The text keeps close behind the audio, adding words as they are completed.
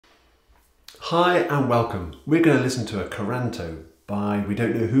Hi and welcome. We're going to listen to a Coranto by we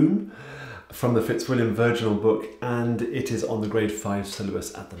don't know whom from the Fitzwilliam Virginal Book, and it is on the grade 5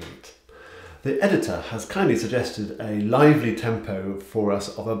 syllabus at the minute. The editor has kindly suggested a lively tempo for us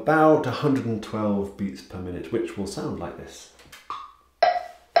of about 112 beats per minute, which will sound like this.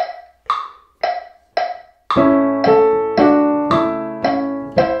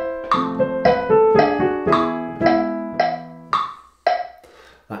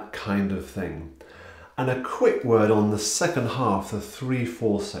 That kind of thing. And a quick word on the second half, the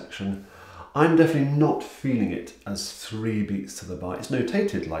 3/4 section. I'm definitely not feeling it as 3 beats to the bar. It's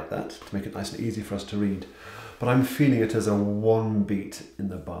notated like that to make it nice and easy for us to read, but I'm feeling it as a 1 beat in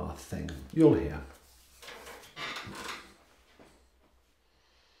the bar thing. You'll hear.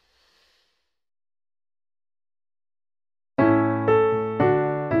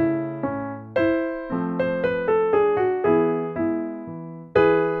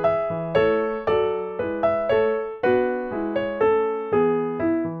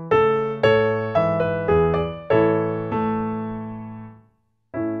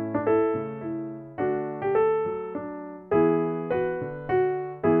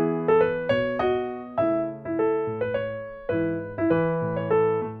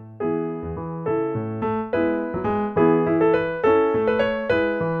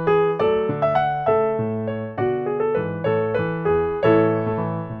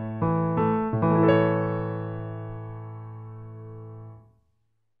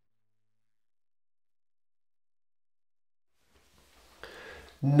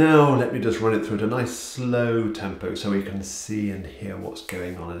 Now let me just run it through at a nice slow tempo so we can see and hear what's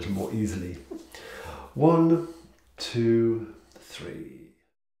going on a little more easily. 1, 2, 3.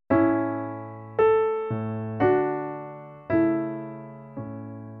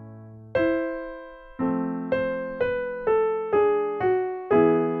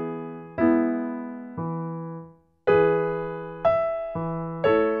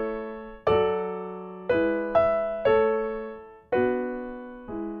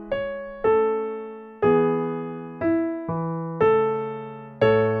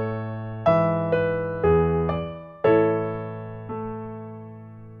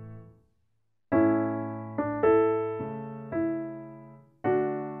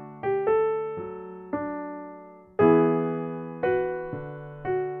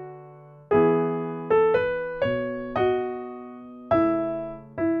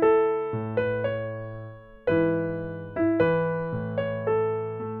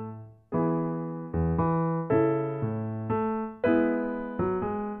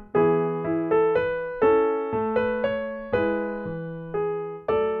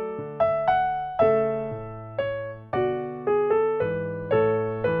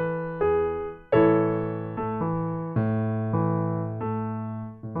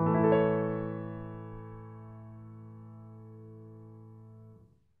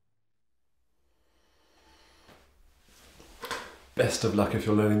 Best of luck if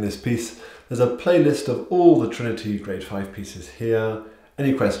you're learning this piece. There's a playlist of all the Trinity Grade 5 pieces here.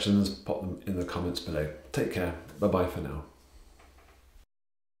 Any questions, pop them in the comments below. Take care. Bye-bye for now.